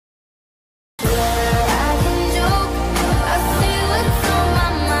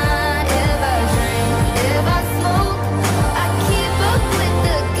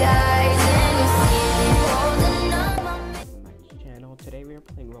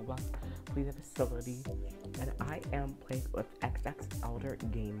Roblox, play the facility, and I am playing with XX Elder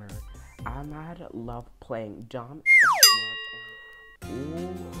Gamer. I love playing Dom.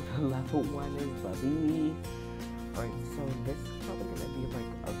 Ooh, level 1 is Bubby. Alright, so this is probably gonna be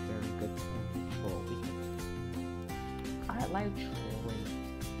like a very good time to troll because I like trolling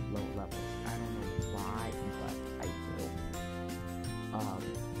low levels. I don't know why, but I do.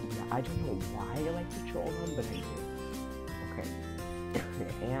 Yeah, I don't know why I like to troll them, but I do. Okay.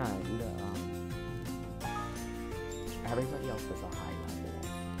 And everybody else is a high level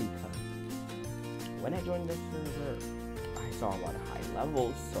because when I joined this server, I saw a lot of high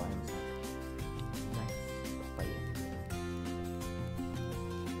levels, so I was like, let's play it.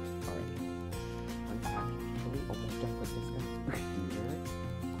 Alright. I'm actually almost done with this guy. Here.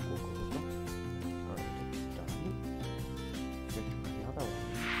 Go. Alright, it's done. Search for another one.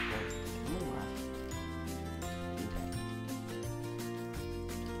 Moonlight. Okay.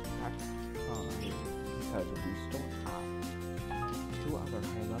 That's fine, because we still have 2 other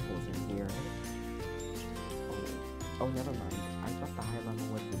high levels in here. Oh, never mind. I thought the high level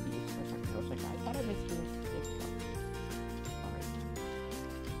was the beast for a second. I was like, I thought I missed you. Alright.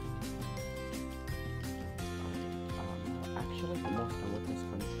 Actually, I'm almost done with this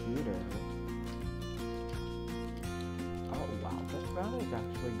computer. Oh, wow. This round is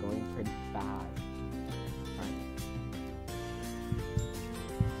actually going pretty fast. Alright.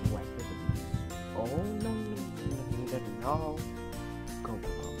 Wait for the beast. Oh, no. Go.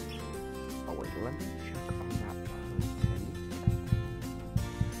 Oh, wait. Let me check on that one.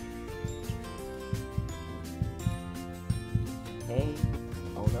 Hey,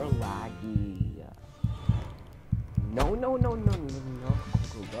 oh, they're laggy. No.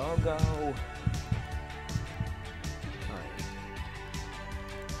 Go. Alright.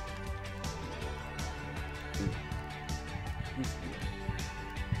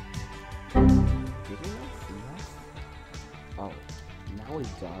 Did he not see us? Oh, now he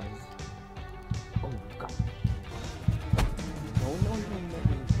does. Oh, God.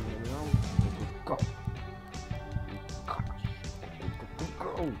 No. Go.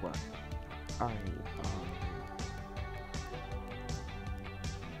 Gosh.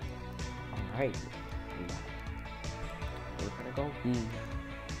 Alright. We're gonna go B.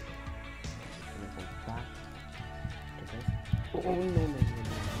 We're gonna go back to this. Oh,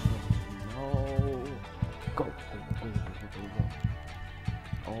 no. Go.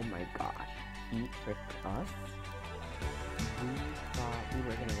 Oh my gosh. He tricked us. We thought we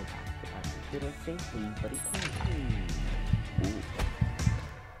were gonna go back to our computer safely, but he can't. Ooh.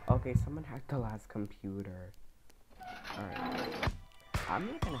 Okay, someone hacked the last computer. Alright. I'm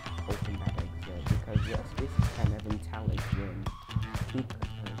not gonna open that exit because your space is kind of intelligent. Because,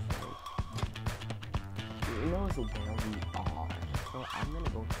 it knows where we are. So I'm gonna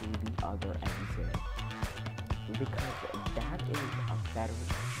go through the other exit. Because that is a better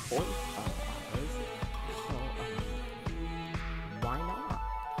choice of ours. So, why not?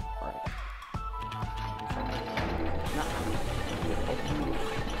 Alright.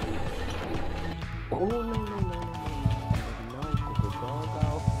 Oh, no.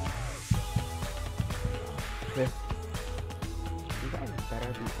 Go. Chris, you guys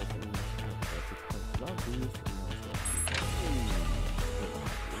better be opening this out because love these knows what.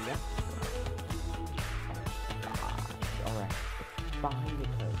 Yep. Gosh. Alright. It's fine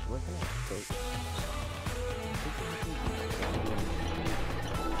because we're gonna escape.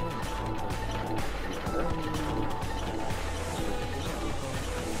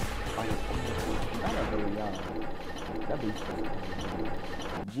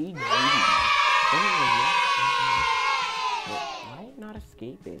 GG. Why not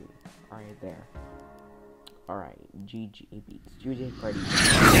escaping? Alright, there. Alright, GG beats. GG Freddy.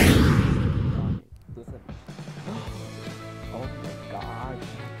 Listen. Oh my god.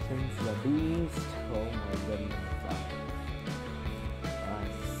 Jackson's the beast. Oh my goodness.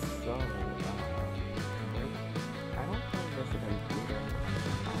 So, I don't think this is a computer.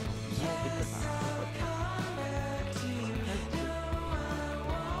 No, because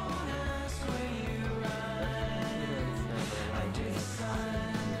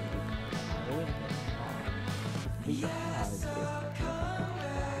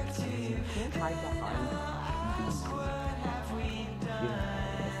hide behind the server.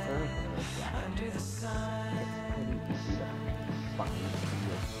 It's pretty easy to find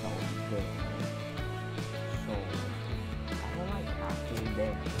yourself there. So I don't like hacking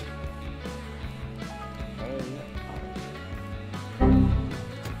there. Hey,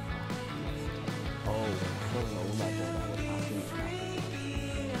 oh, it's so low level that was hacking.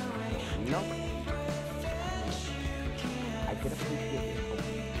 No, I could appreciate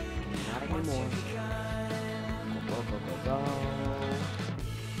it. anymore. Go, go, go, go.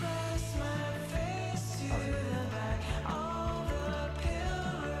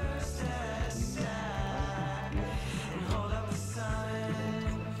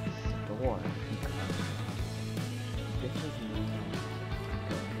 Door because this is Moonlight.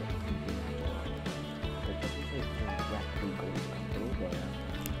 But this is directly going through there.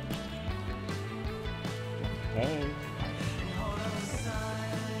 Hey.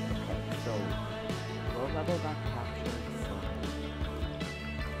 Okay, so low level got captured, so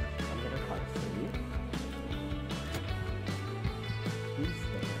I'm gonna try to save. He's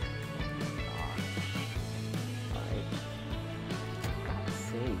there. Alright. Got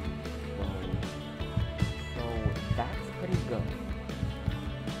saved. So that's pretty good.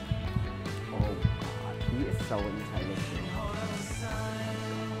 Oh god, he is so intelligent.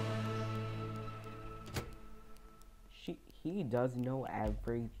 He does know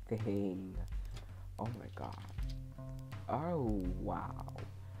everything. Oh my god. Oh wow.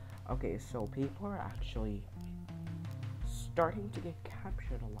 Okay, so people are actually starting to get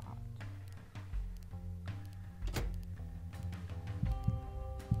captured a lot.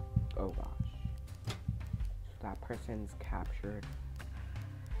 Oh gosh. So that person's captured.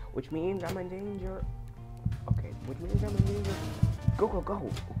 Which means I'm in danger. Okay, which means I'm in danger. Go, go, go.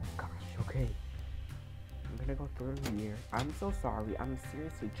 Oh gosh, okay. I'm gonna go through here. I'm so sorry. I'm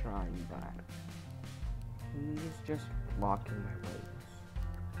seriously trying, but he's just blocking my ways.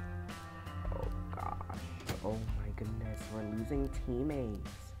 Oh gosh. Oh my goodness. We're losing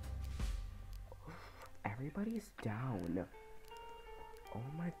teammates. Everybody's down. Oh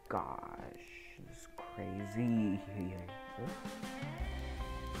my gosh. This is crazy.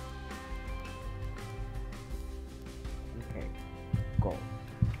 Okay. Go.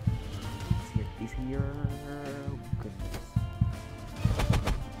 He's here. Goodness.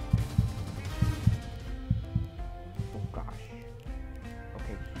 Oh gosh.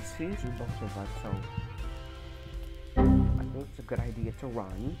 Okay, he sees both of us, so I think it's a good idea to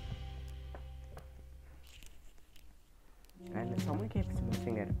run. And someone keeps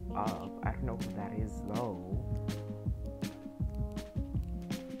messing it up. I don't know who that is though.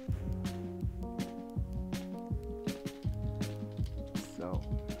 So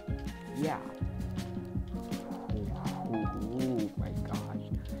yeah. Oh my gosh.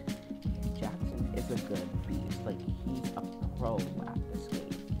 Jackson is a good beast. Like, he's a pro at this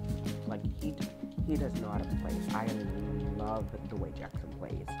game. Like, he does know how to play. I love the way Jackson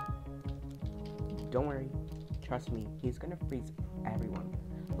plays. Don't worry. Trust me. He's gonna freeze everyone.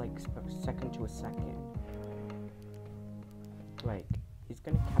 Like, second to a second. Like, he's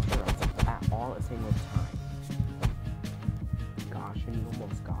gonna capture us at all at the same time. Gosh, and he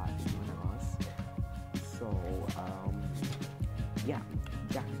almost got one of us. So, yeah,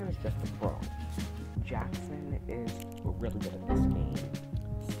 Jackson is just a pro. Jackson is really good at this game.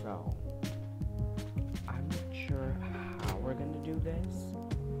 So, I'm not sure how we're gonna do this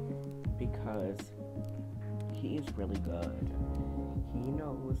because he is really good. He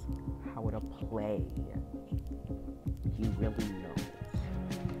knows how to play. He really knows.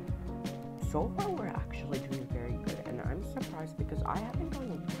 So far, we're actually doing very good, and I'm surprised because I haven't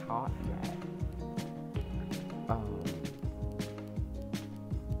gotten caught yet.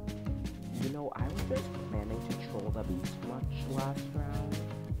 You know, I was just planning to troll the beast much last round.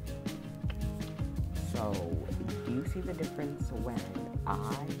 So, do you see the difference when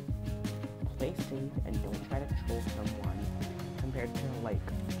I play safe and don't try to troll someone compared to,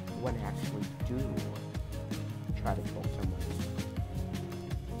 like, when I actually do try to troll someone?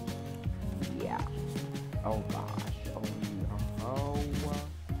 Yeah. Oh gosh. Oh no.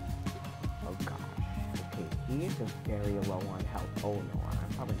 Oh gosh. Okay, he is very low on health. Oh no, I'm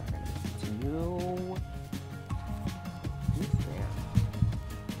probably not gonna get to you. He's there.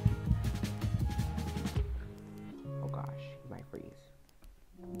 Oh gosh, he might freeze.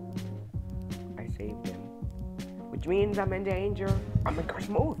 I saved him. Which means I'm in danger. Oh my gosh,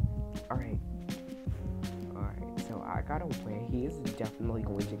 move! Alright. So I got away. He is definitely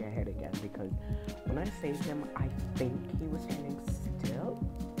going to get hit again because when I saved him, I think he was standing still.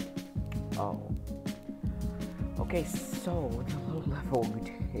 Oh. Okay, so the low level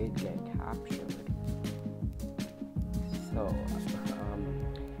did get captured. So,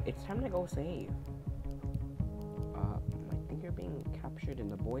 it's time to go save. I think you're being captured in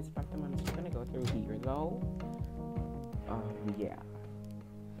the boys' bathroom. I'm just gonna go through here though. Yeah.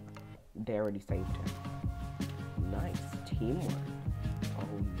 They already saved him. Nice teamwork.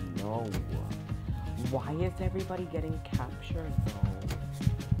 Oh no. Why is everybody getting captured though?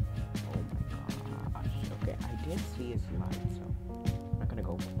 Oh my gosh. Okay, I did see his light, so I'm not gonna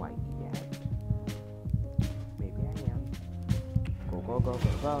go quite yet. Go, go, go,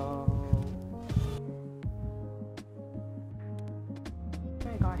 go. I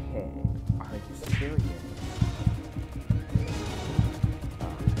got hit. Are you serious?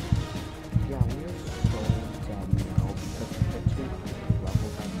 Yeah, we're so dead now because the 200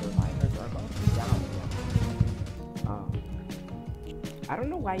 levels of survivors are about to down. I don't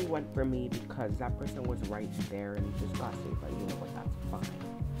know why you went for me because that person was right there and just got saved, but you know what? That's fine.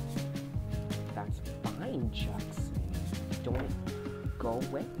 That's fine, Jackson. Don't go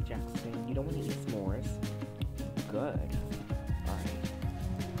with Jackson. You don't want to eat s'mores. Good. Alright.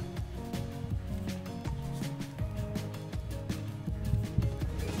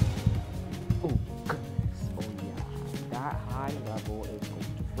 Oh, goodness. Oh, yeah. That high level is going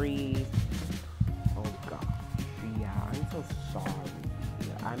to freeze. Oh, gosh. Yeah, I'm so sorry.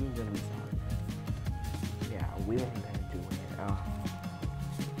 Yeah, I'm really sorry. Yeah, we weren't going to do it.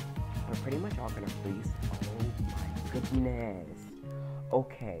 We're pretty much all going to freeze. Oh, my goodness.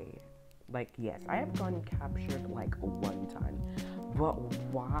 Okay. Like, yes, I have gotten captured, like, one time. But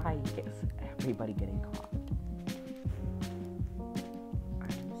why is everybody getting caught?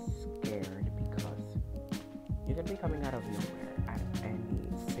 I'm scared because you could be coming out of nowhere at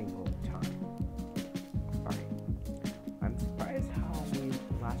any single time. Alright. I'm surprised how we've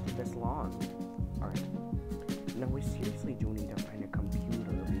lasted this long. Alright. Now, we seriously do need to find a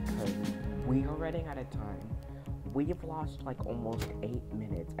computer because we are running out of time. We've lost like almost 8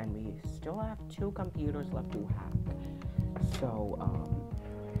 minutes and we still have 2 computers left to hack. So,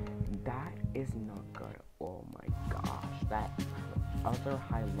 that is not good. Oh my gosh, that other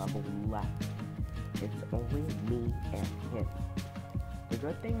high level left. It's only me and him. The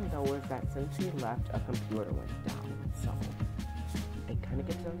good thing though is that since he left, a computer went down. So, it kind of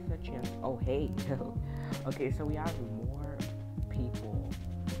gives us a chance. Oh, hey. Okay, so we have more people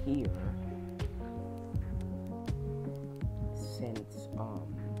here. Since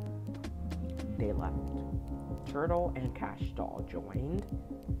they left. Turtle and Cash Doll joined.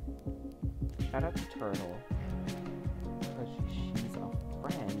 Shout out to Turtle because she's a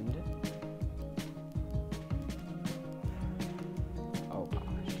friend. Oh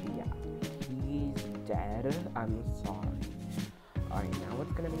gosh, yeah, he's dead. I'm sorry. Alright, now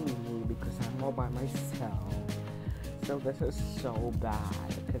it's gonna be me because I'm all by myself. So this is so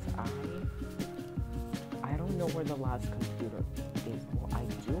bad because I don't know where the last computer is. Well, I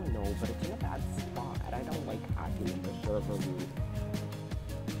do know, but it's in a bad spot. I don't like hacking in the server room.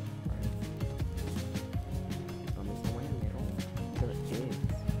 Is somewhere in the middle? There is.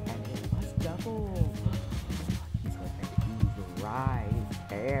 And it was double. He's right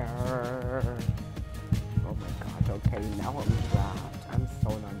there. Oh my gosh, okay, now I'm trapped. I'm so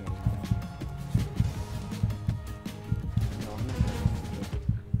not getting out. No, I'm not getting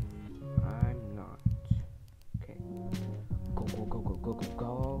out. I'm not.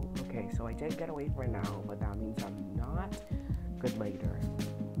 Go. Okay, so I did get away for now, but that means I'm not good later.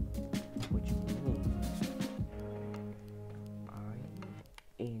 Which means I'm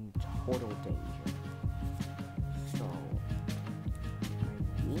in total danger. So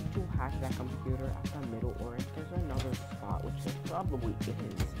I need to hack that computer at the middle, or if there's another spot, which there probably is,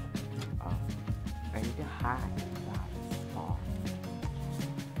 I need to hack that spot.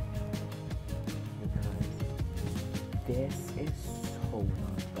 Because this is so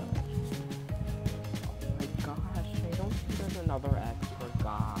not good. Oh my gosh, I don't think there's another extra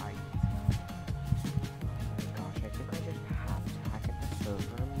guy. Oh my gosh, I think I just have to hack at the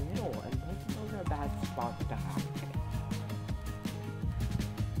server middle, and both of those are bad spots to hack it.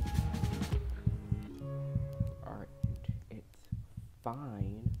 Alright, it's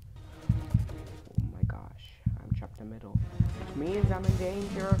fine. Oh my gosh, I'm trapped in the middle, which means I'm in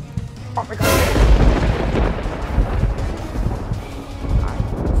danger. Oh my gosh!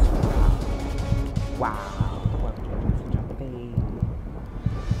 Wow, what such a thing.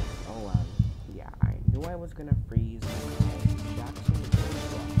 Oh, yeah, I knew I was gonna freeze. Jackson was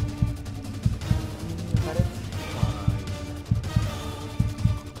but it's fine.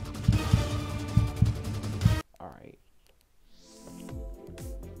 Alright.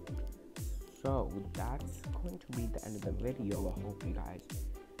 So, that's going to be the end of the video. I hope you guys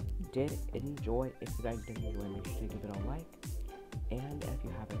did enjoy. If you guys did enjoy, make sure to give it a like. And if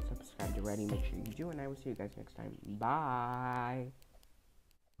you haven't subscribed already, make sure you do. And I will see you guys next time. Bye.